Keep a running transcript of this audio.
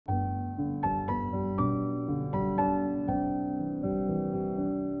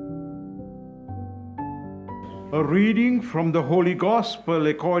A reading from the Holy Gospel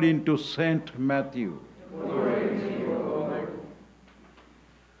according to Saint Matthew. Glory to you, O Lord.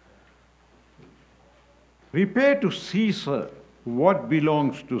 Repay to Caesar what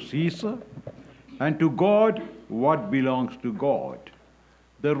belongs to Caesar, and to God what belongs to God.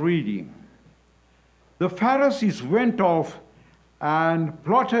 The reading. The Pharisees went off and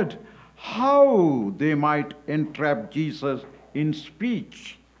plotted how they might entrap Jesus in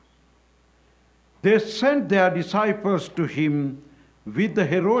speech. They sent their disciples to him with the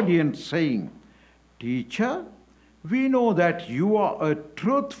Herodians, saying, "Teacher, we know that you are a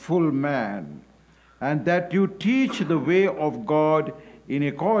truthful man, and that you teach the way of God in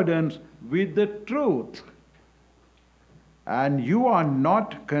accordance with the truth. And you are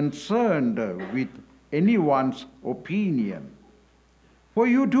not concerned with anyone's opinion, for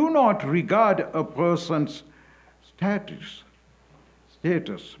you do not regard a person's status.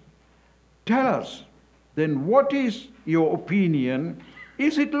 Tell us, then, what is your opinion?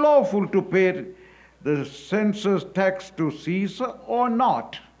 Is it lawful to pay the census tax to Caesar or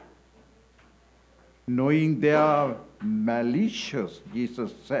not?" Knowing they are malicious,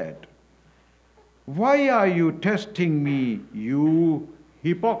 Jesus said, "Why are you testing me, you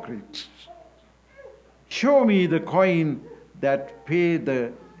hypocrites? Show me the coin that paid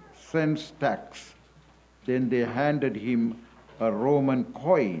the census tax." Then they handed him a Roman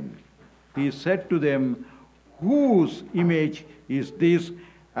coin. He said to them, "Whose image is this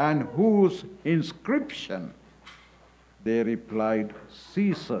and whose inscription?" They replied,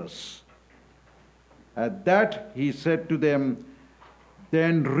 "Caesar's." At that he said to them,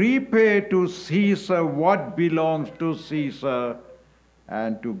 "Then repay to Caesar what belongs to Caesar,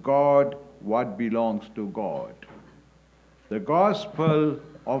 and to God what belongs to God." The Gospel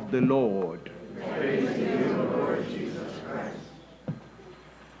of the Lord. Praise to you, Lord Jesus Christ.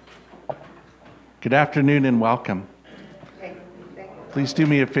 Good afternoon and welcome. Please do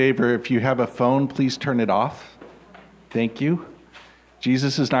me a favor. If you have a phone, please turn it off. Thank you.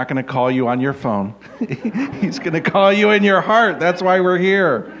 Jesus is not going to call you on your phone. He's going to call you in your heart. That's why we're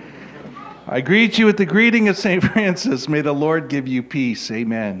here. I greet you with the greeting of St. Francis. May the Lord give you peace.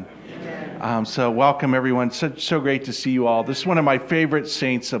 Amen. So welcome, everyone. So great to see you all. This is one of my favorite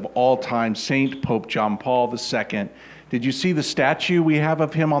saints of all time, Saint Pope John Paul II. Did you see the statue we have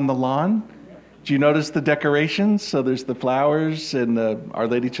of him on the lawn? Do you notice the decorations? So there's the flowers and Our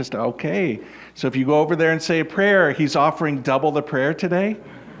Lady just, okay. So if you go over there and say a prayer, he's offering double the prayer today.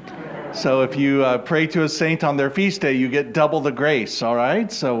 So if you pray to a saint on their feast day, you get double the grace, all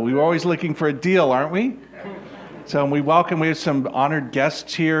right? So we're always looking for a deal, aren't we? So we have some honored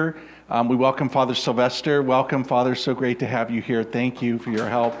guests here. We welcome Father Sylvester. Welcome, Father. So great to have you here. Thank you for your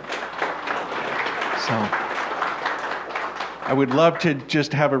help. So I would love to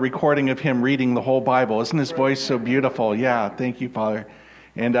just have a recording of him reading the whole Bible. Isn't his voice so beautiful? Yeah, thank you, Father.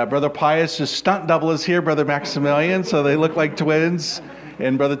 And Brother Pius, his stunt double is here, Brother Maximilian, so they look like twins.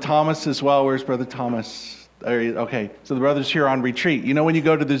 And Brother Thomas as well. Where's Brother Thomas? Okay, so the brother's here on retreat. You know when you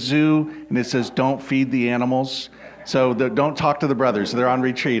go to the zoo and it says, "Don't feed the animals"? So don't talk to the brothers. They're on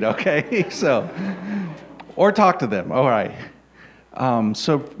retreat, okay? Or talk to them. All right.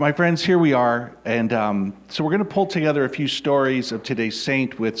 So my friends, here we are. And so we're going to pull together a few stories of today's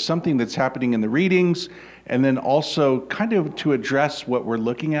saint with something that's happening in the readings, and then also kind of to address what we're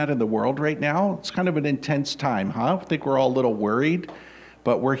looking at in the world right now. It's kind of an intense time, huh? I think we're all a little worried,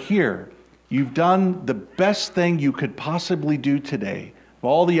 but we're here. You've done the best thing you could possibly do today. Of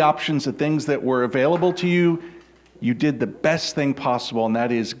all the options, the things that were available to you, you did the best thing possible, and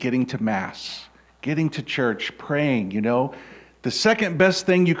that is getting to Mass, getting to church, praying, you know. The second best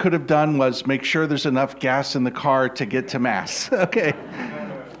thing you could have done was make sure there's enough gas in the car to get to Mass, okay?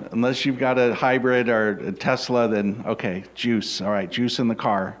 Unless you've got a hybrid or a Tesla, then okay, juice, all right, juice in the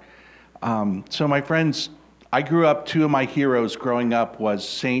car. So my friends, I grew up, two of my heroes growing up was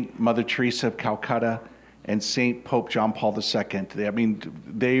Saint Mother Teresa of Calcutta and Saint Pope John Paul II.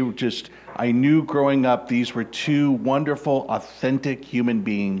 I knew growing up these were two wonderful, authentic human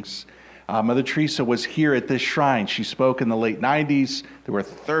beings. Mother Teresa was here at this shrine. She spoke in the late 90s. There were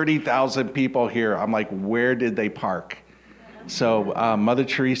 30,000 people here. I'm like, where did they park? So Mother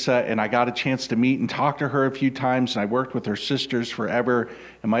Teresa, and I got a chance to meet and talk to her a few times, and I worked with her sisters forever.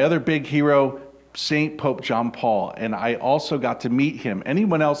 And my other big hero, Saint Pope John Paul, and I also got to meet him.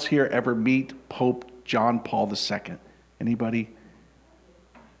 Anyone else here ever meet Pope John Paul II? Anybody?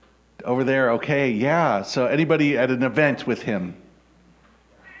 Over there, okay, yeah. So anybody at an event with him?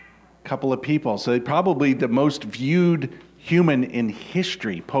 Couple of people. So probably the most viewed human in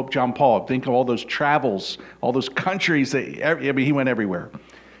history, Pope John Paul. Think of all those travels, all those countries that he went everywhere.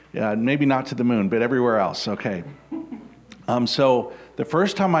 Maybe not to the moon, but everywhere else. Okay. So the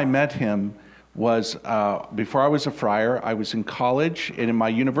first time I met him was before I was a friar. I was in college, and in my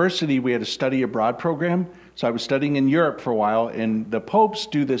university we had a study abroad program. So I was studying in Europe for a while, and the popes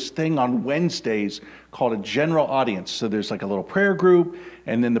do this thing on Wednesdays called a general audience. So there's like a little prayer group,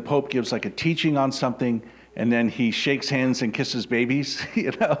 and then the pope gives like a teaching on something, and then he shakes hands and kisses babies,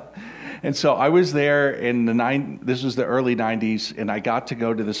 you know. And so I was there in this was the early 90s, and I got to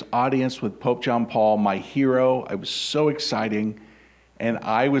go to this audience with Pope John Paul, my hero. It was so exciting. And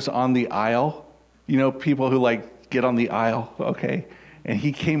I was on the aisle, you know, people who like get on the aisle, okay? And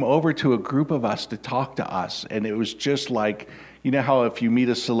he came over to a group of us to talk to us. And it was just like, you know how if you meet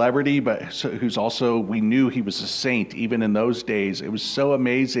a celebrity, but who's also, we knew he was a saint even in those days. It was so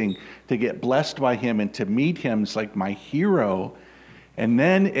amazing to get blessed by him and to meet him. It's like my hero. And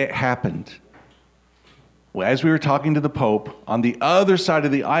then it happened. Well, as we were talking to the Pope, on the other side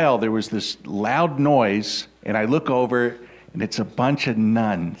of the aisle, there was this loud noise. And I look over, and it's a bunch of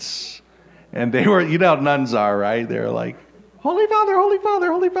nuns. And they were, you know how nuns are, right? They're like, Holy Father, Holy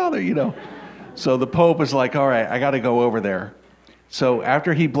Father, Holy Father, you know. So the Pope was like, all right, I got to go over there. So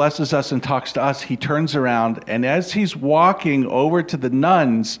after he blesses us and talks to us, he turns around, and as he's walking over to the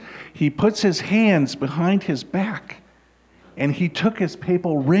nuns, he puts his hands behind his back, and he took his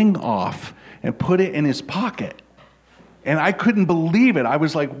papal ring off and put it in his pocket. And I couldn't believe it. I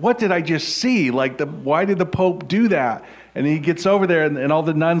was like, what did I just see? Like, why did the Pope do that? And he gets over there, and all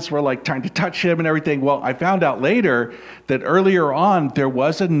the nuns were like trying to touch him and everything. Well, I found out later that earlier on, there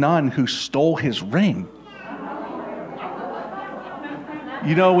was a nun who stole his ring.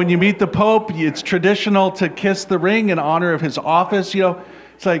 You know, when you meet the Pope, it's traditional to kiss the ring in honor of his office. You know,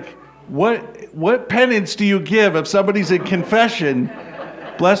 it's like, what penance do you give if somebody's in confession?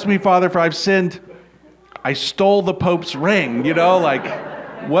 Bless me, Father, for I've sinned. I stole the Pope's ring, you know, like,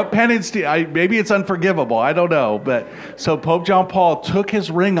 what penance maybe it's unforgivable, I don't know. But so Pope John Paul took his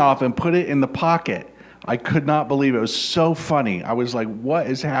ring off and put it in the pocket. I could not believe it. It was so funny. I was like, what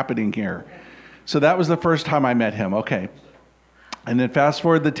is happening here? So that was the first time I met him. Okay. And then fast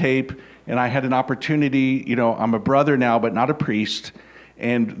forward the tape, and I had an opportunity, you know, I'm a brother now, but not a priest.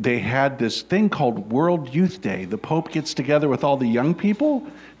 And they had this thing called World Youth Day. The Pope gets together with all the young people.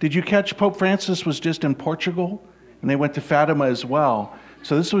 Did you catch Pope Francis was just in Portugal? And they went to Fatima as well.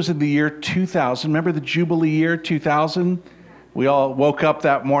 So this was in the year 2000. Remember the Jubilee year 2000? We all woke up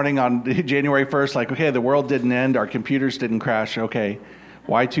that morning on January 1st like, okay, the world didn't end. Our computers didn't crash. Okay,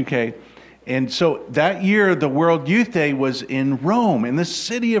 Y2K. And so that year, the World Youth Day was in Rome, in the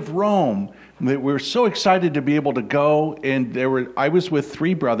city of Rome. We were so excited to be able to go. And I was with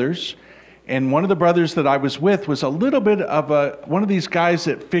 3 brothers. And one of the brothers that I was with was a little bit of one of these guys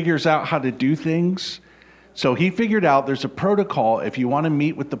that figures out how to do things. So he figured out there's a protocol. If you want to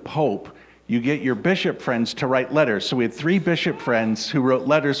meet with the Pope, you get your bishop friends to write letters. So we had 3 bishop friends who wrote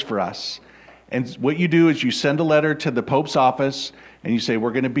letters for us. And what you do is you send a letter to the Pope's office, and you say,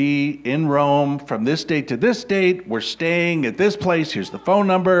 we're going to be in Rome from this date to this date. We're staying at this place. Here's the phone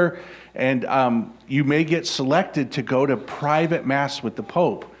number. And you may get selected to go to private mass with the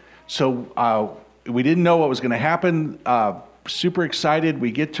Pope. So we didn't know what was going to happen. Super excited.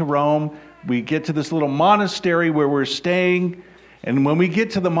 We get to Rome. We get to this little monastery where we're staying. And when we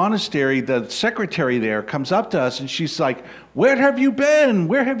get to the monastery, the secretary there comes up to us and she's like, where have you been?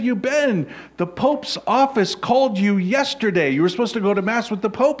 Where have you been? The Pope's office called you yesterday. You were supposed to go to mass with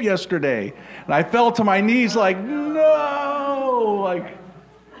the Pope yesterday. And I fell to my knees like, no, like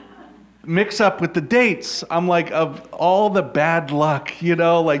mix up with the dates. I'm like, of all the bad luck, you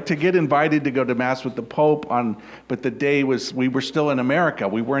know, like to get invited to go to mass with the Pope but the day we were still in America.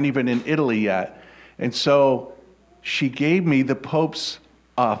 We weren't even in Italy yet. And so she gave me the Pope's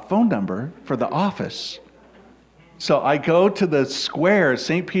phone number for the office. So I go to the square,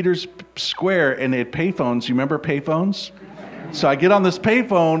 St. Peter's Square, and they had payphones. You remember payphones? So I get on this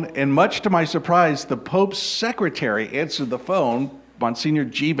payphone, and much to my surprise, the Pope's secretary answered the phone, Monsignor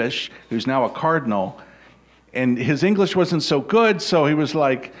Jeevish, who's now a cardinal. And his English wasn't so good, so he was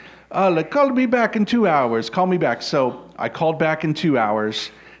like, call me back in 2 hours. Call me back. So I called back in 2 hours.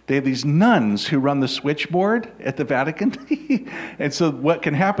 They have these nuns who run the switchboard at the Vatican. And so what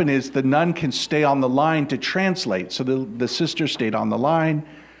can happen is the nun can stay on the line to translate. So the sister stayed on the line.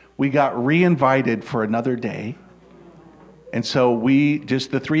 We got re-invited for another day. And so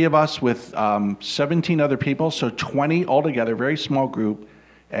just the 3 of us with 17 other people, so 20 altogether, very small group,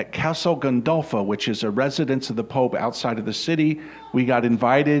 at Castel Gandolfo, which is a residence of the Pope outside of the city. We got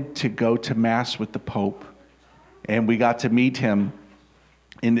invited to go to Mass with the Pope. And we got to meet him.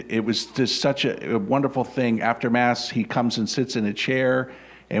 And it was just such a wonderful thing. After Mass, he comes and sits in a chair,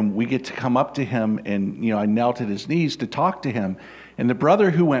 And we get to come up to him, and I knelt at his knees to talk to him. And the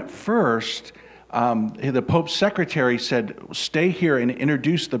brother who went first, the Pope's secretary said, stay here and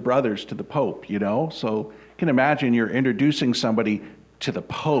introduce the brothers to the Pope, So you can imagine you're introducing somebody to the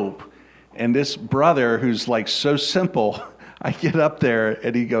Pope, and this brother who's like so simple, I get up there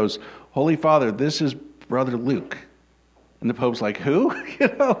and he goes, Holy Father, this is Brother Luke. And the Pope's like, who?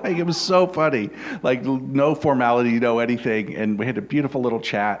 It was so funny. Like, no formality, no anything. And we had a beautiful little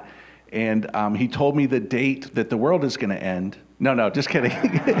chat. And he told me the date that the world is going to end. No, just kidding.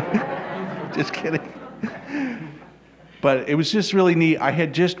 Just kidding. But it was just really neat. I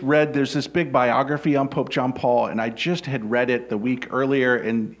had just read, there's this big biography on Pope John Paul, and I just had read it the week earlier.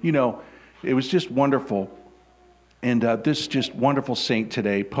 And, it was just wonderful. And this just wonderful saint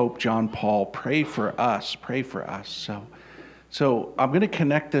today, Pope John Paul, pray for us. Pray for us. So I'm going to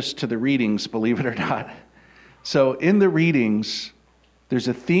connect this to the readings, believe it or not. So in the readings, there's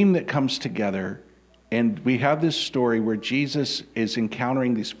a theme that comes together, and we have this story where Jesus is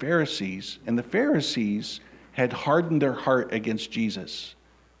encountering these Pharisees, and the Pharisees had hardened their heart against Jesus.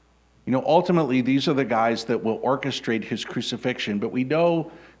 Ultimately, these are the guys that will orchestrate his crucifixion, but we know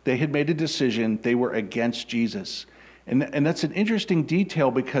they had made a decision. They were against Jesus. And that's an interesting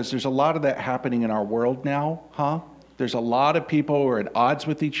detail because there's a lot of that happening in our world now, There's a lot of people who are at odds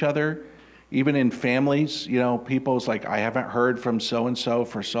with each other, even in families. People's like, I haven't heard from so-and-so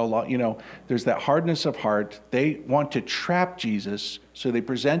for so long. There's that hardness of heart. They want to trap Jesus, so they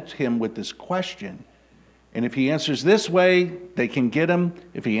present him with this question. And if he answers this way, they can get him.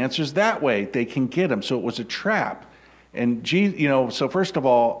 If he answers that way, they can get him. So it was a trap. And, so first of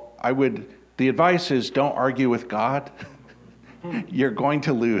all, the advice is don't argue with God. You're going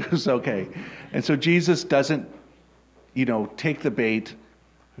to lose, okay? And so Jesus doesn't, take the bait.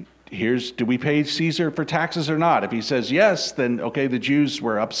 Do we pay Caesar for taxes or not? If he says yes, then okay, the Jews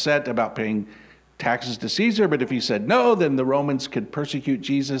were upset about paying taxes to Caesar, but if he said no, then the Romans could persecute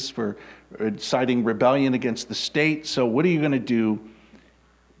Jesus for inciting rebellion against the state. So what are you going to do?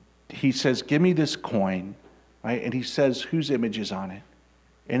 He says, give me this coin, right? And he says, whose image is on it?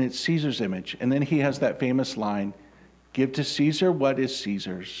 And it's Caesar's image. And then he has that famous line, give to Caesar what is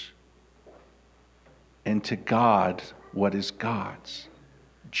Caesar's, and to God what is God's.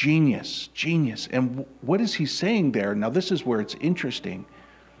 Genius. And what is he saying there? Now, this is where it's interesting.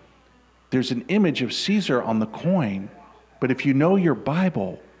 There's an image of Caesar on the coin, but if you know your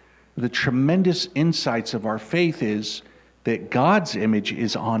Bible, the tremendous insights of our faith is that God's image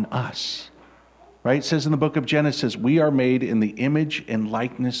is on us. Right? It says in the book of Genesis, we are made in the image and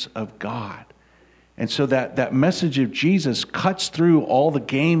likeness of God. And so that message of Jesus cuts through all the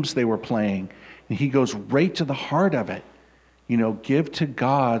games they were playing, and he goes right to the heart of it. Give to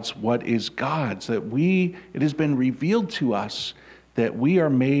God's what is God's. It has been revealed to us that we are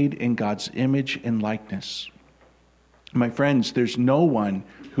made in God's image and likeness. My friends, there's no one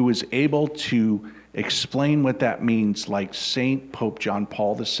who is able to explain what that means like Saint Pope John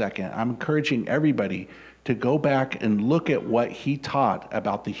Paul II. I'm encouraging everybody to go back and look at what he taught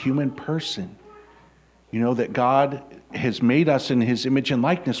about the human person. That God has made us in his image and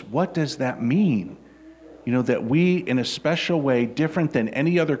likeness. What does that mean? That we, in a special way, different than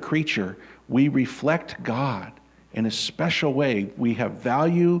any other creature, we reflect God. In a special way, we have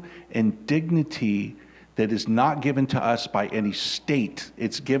value and dignity that is not given to us by any state.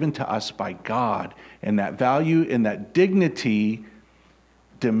 It's given to us by God. And that value and that dignity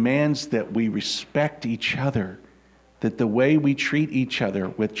demands that we respect each other, that the way we treat each other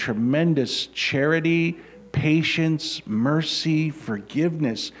with tremendous charity, patience, mercy,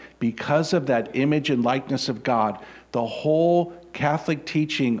 forgiveness, because of that image and likeness of God, the whole Catholic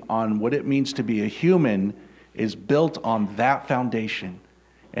teaching on what it means to be a human is built on that foundation.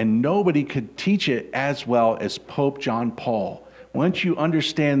 And nobody could teach it as well as Pope John Paul. Once you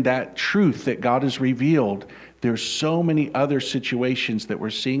understand that truth that God has revealed, there's so many other situations that we're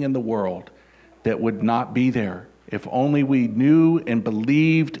seeing in the world that would not be there if only we knew and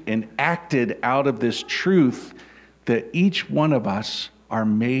believed and acted out of this truth that each one of us are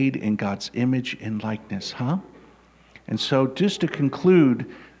made in God's image and likeness, And so just to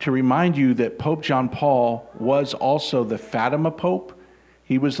conclude, to remind you that Pope John Paul was also the Fatima Pope.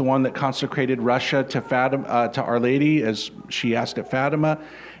 He was the one that consecrated Russia to to Our Lady as she asked at Fatima.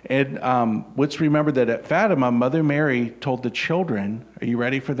 And let's remember that at Fatima, Mother Mary told the children, are you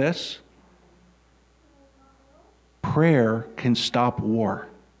ready for this? Prayer can stop war.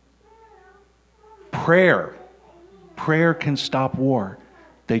 Prayer can stop war.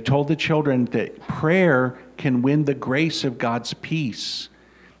 They told the children that prayer can win the grace of God's peace.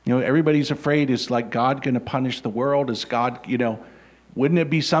 Everybody's afraid, is like God going to punish the world? Is God, Wouldn't it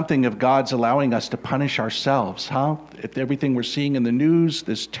be something if God's allowing us to punish ourselves, huh? If everything we're seeing in the news,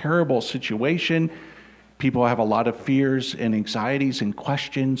 this terrible situation, people have a lot of fears and anxieties and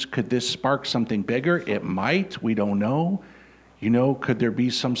questions. Could this spark something bigger? It might. We don't know. Could there be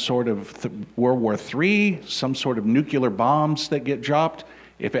some sort of World War III, some sort of nuclear bombs that get dropped?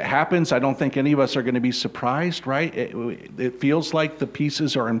 If it happens, I don't think any of us are going to be surprised, right? It feels like the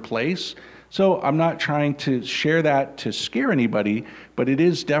pieces are in place. So I'm not trying to share that to scare anybody, but it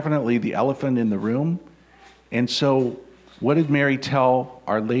is definitely the elephant in the room. And so what did Mary tell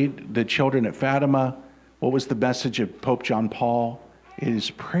the children at Fatima? What was the message of Pope John Paul? It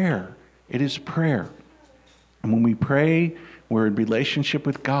is prayer. It is prayer. And when we pray, we're in relationship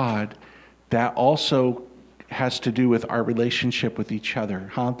with God. That also has to do with our relationship with each other.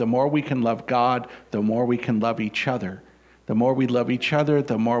 The more we can love God, the more we can love each other. The more we love each other,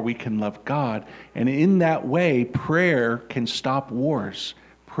 the more we can love God. And in that way, prayer can stop wars.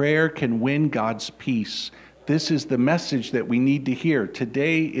 Prayer can win God's peace. This is the message that we need to hear.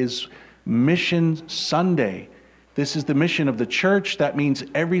 Today is Mission Sunday. This is the mission of the church. That means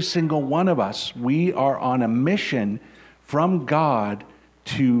every single one of us, we are on a mission from God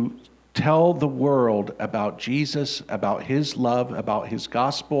to tell the world about Jesus, about his love, about his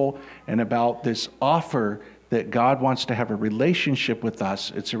gospel, and about this offer that God wants to have a relationship with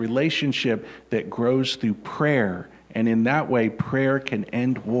us. It's a relationship that grows through prayer. And in that way, prayer can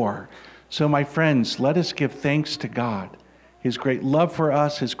end war. So my friends, let us give thanks to God. His great love for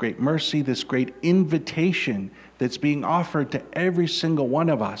us, his great mercy, this great invitation that's being offered to every single one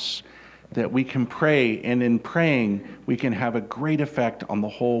of us, that we can pray, and in praying, we can have a great effect on the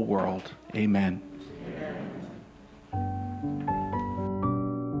whole world. Amen.